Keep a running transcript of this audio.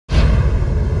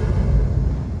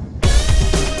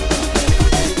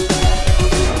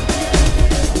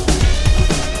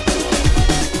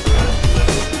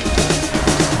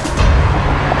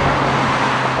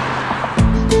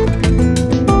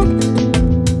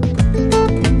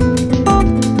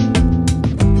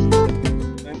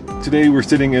today we're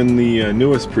sitting in the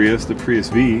newest Prius, the Prius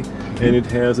V, and it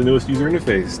has the newest user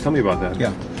interface. Tell me about that.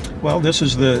 Yeah. Well, this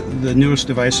is the newest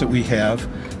device that we have.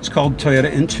 It's called Toyota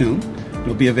Entune.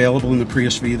 It'll be available in the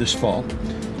Prius V this fall.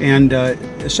 And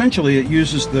essentially it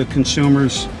uses the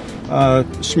consumer's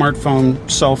smartphone,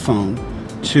 cell phone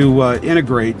to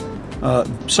integrate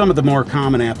some of the more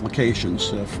common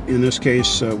applications. In this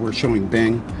case, we're showing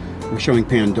Bing, we're showing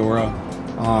Pandora,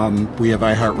 we have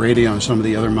iHeartRadio and some of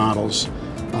the other models.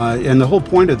 And the whole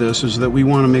point of this is that we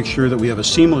want to make sure that we have a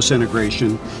seamless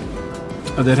integration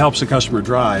that helps the customer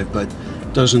drive, but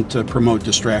doesn't promote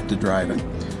distracted driving.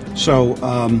 So,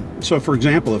 for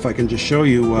example, if I can just show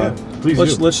you,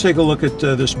 let's take a look at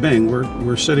this Bing.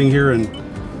 We're sitting here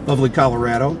in lovely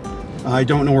Colorado. I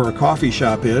don't know where a coffee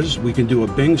shop is. We can do a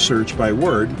Bing search by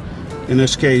word. In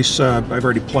this case, I've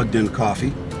already plugged in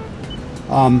coffee.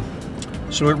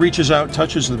 So it reaches out,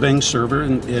 touches the Bing server,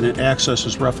 and it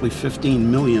accesses roughly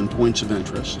 15 million points of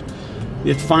interest.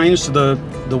 It finds the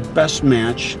best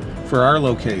match for our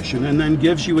location and then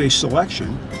gives you a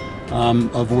selection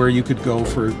of where you could go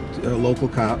for a local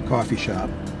coffee shop.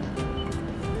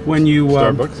 When you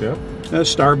Starbucks, yeah.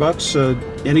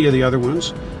 Starbucks, any of the other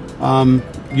ones.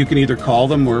 You can either call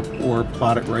them or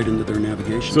plot it right into their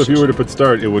navigation system. So if you were to put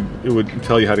start, it would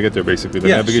tell you how to get there, basically. The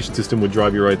navigation system would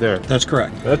drive you right there. That's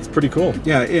correct. That's pretty cool.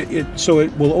 Yeah, so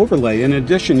it will overlay. In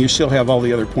addition, you still have all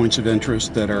the other points of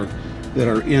interest that are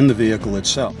in the vehicle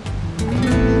itself.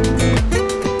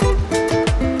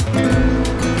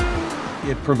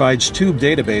 It provides two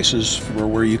databases for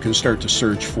where you can start to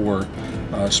search for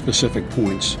specific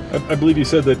points. I believe you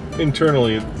said that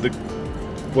internally,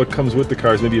 what comes with the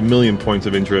car is maybe 1 million points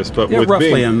of interest, but with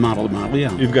roughly Bing, on model to model,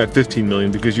 yeah. You've got 15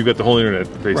 million because you've got the whole internet,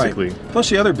 basically. Right. Plus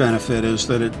the other benefit is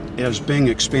that as Bing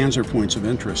expands their points of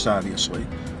interest, obviously,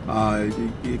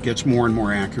 it gets more and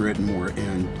more accurate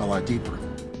and a lot deeper.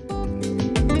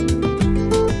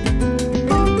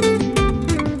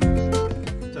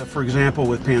 For example,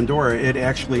 with Pandora, it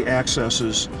actually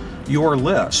accesses your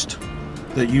list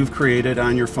that you've created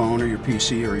on your phone or your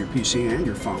PC or your PC and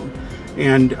your phone,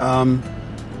 and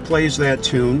plays that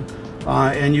tune,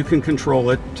 and you can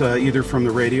control it either from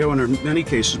the radio, and in many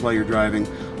cases while you're driving,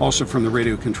 also from the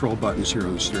radio control buttons here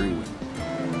on the steering wheel.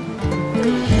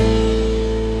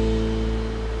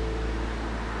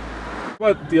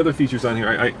 What about the other features on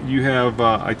here? You have,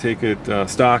 I take it,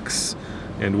 stocks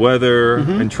and weather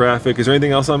and traffic. Is there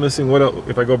anything else I'm missing? What else,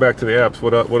 if I go back to the apps,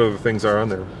 what other things are on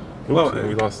there? Oops, well,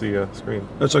 we lost the screen.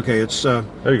 That's okay. It's there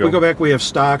you go. We go back. We have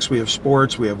stocks. We have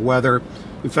sports. We have weather.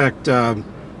 In fact,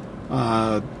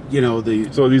 you know,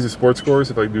 So these are sports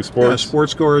scores. If I do sports, yeah,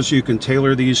 sports scores. You can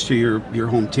tailor these to your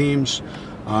home teams,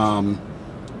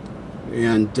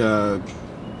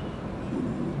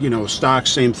 you know,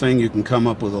 stocks. Same thing. You can come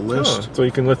up with a list. So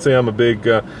you can, let's say I'm a big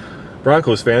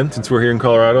Broncos fan. Since we're here in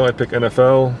Colorado, I pick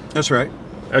NFL. That's right.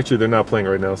 Actually, they're not playing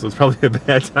right now, so it's probably a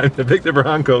bad time to pick the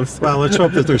Broncos. Well, let's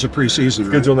hope that there's a preseason.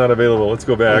 Schedule not available. Let's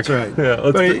go back. That's right.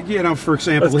 Yeah. But, you know, for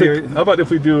example, here. How about if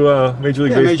we do Major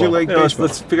League Baseball? Major League Baseball.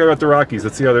 Let's figure out the Rockies.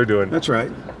 Let's see how they're doing. That's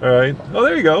right. All right. Oh,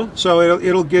 there you go. So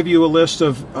it'll give you a list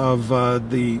of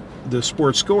the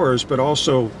sports scores, but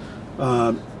also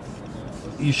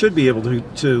you should be able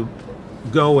to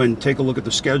go and take a look at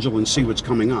the schedule and see what's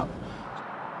coming up.